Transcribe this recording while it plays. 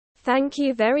Thank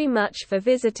you very much for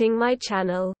visiting my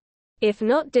channel. If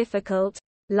not difficult,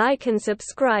 like and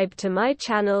subscribe to my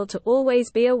channel to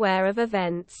always be aware of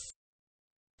events.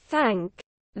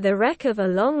 The wreck of a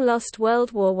long-lost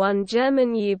World War I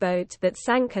German U-boat that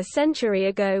sank a century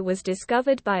ago was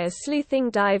discovered by a sleuthing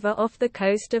diver off the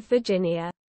coast of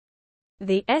Virginia.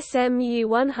 The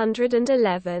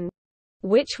SMU-111,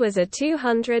 which was a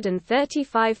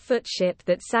 235-foot ship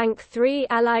that sank 3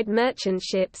 Allied merchant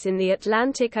ships in the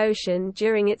Atlantic Ocean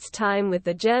during its time with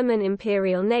the German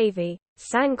Imperial Navy,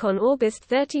 sank on August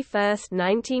 31,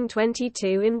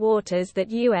 1922 in waters that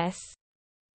U.S.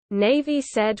 Navy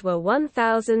said were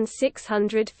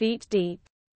 1,600 feet deep.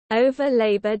 Over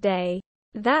Labor Day.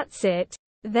 That's it.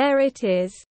 There it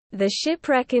is. The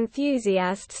shipwreck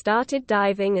enthusiast started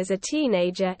diving as a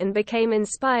teenager and became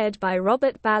inspired by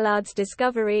Robert Ballard's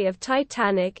discovery of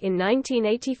Titanic in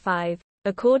 1985,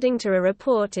 according to a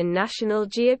report in National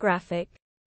Geographic.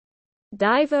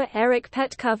 Diver Eric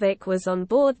Petkovic was on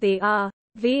board the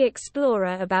RV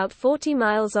Explorer about 40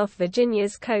 miles off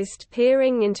Virginia's coast,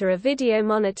 peering into a video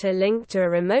monitor linked to a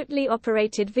remotely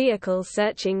operated vehicle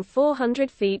searching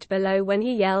 400 feet below when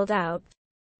he yelled out.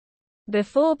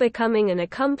 Before becoming an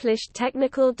accomplished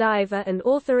technical diver and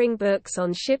authoring books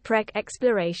on shipwreck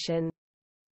exploration.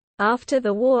 After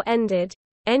the war ended,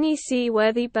 any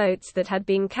seaworthy boats that had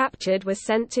been captured were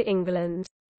sent to England.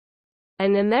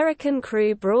 An American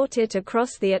crew brought it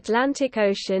across the Atlantic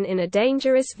Ocean in a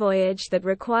dangerous voyage that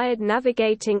required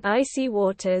navigating icy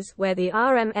waters where the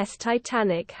RMS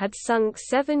Titanic had sunk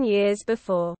 7 years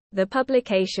before, the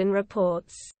publication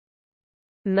reports.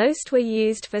 Most were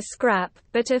used for scrap,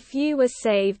 but a few were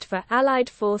saved for Allied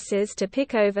forces to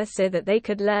pick over so that they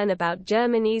could learn about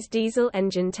Germany's diesel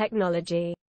engine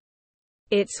technology.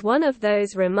 It's one of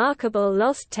those remarkable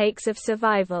lost takes of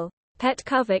survival,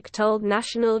 Petkovic told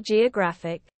National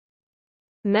Geographic.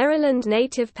 Maryland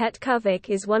native Petkovic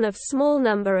is one of small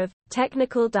number of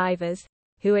technical divers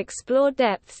who explore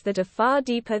depths that are far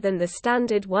deeper than the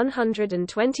standard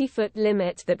 120-foot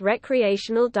limit that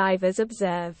recreational divers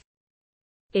observe.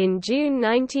 In June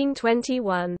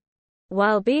 1921,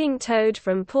 while being towed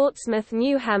from Portsmouth,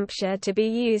 New Hampshire to be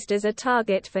used as a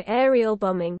target for aerial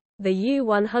bombing, the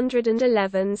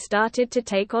U-111 started to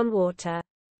take on water.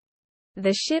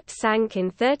 The ship sank in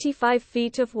 35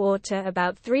 feet of water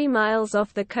about 3 miles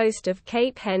off the coast of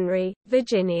Cape Henry,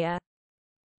 Virginia.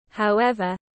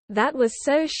 However, that was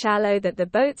so shallow that the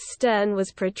boat's stern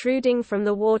was protruding from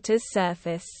the water's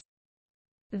surface.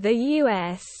 The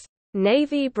U.S.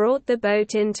 Navy brought the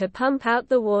boat in to pump out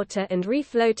the water and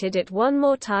refloated it one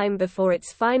more time before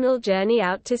its final journey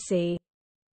out to sea.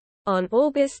 On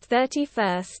August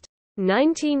 31,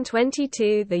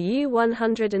 1922, the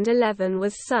U-111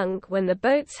 was sunk when the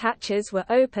boat's hatches were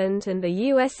opened and the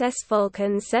USS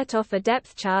Falcon set off a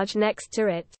depth charge next to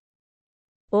it.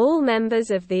 All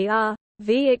members of the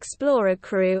RV Explorer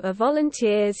crew are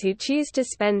volunteers who choose to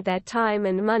spend their time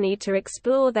and money to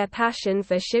explore their passion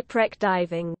for shipwreck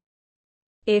diving.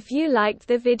 If you liked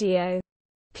the video,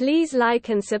 please like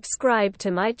and subscribe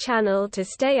to my channel to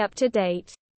stay up to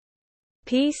date.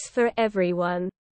 Peace for everyone.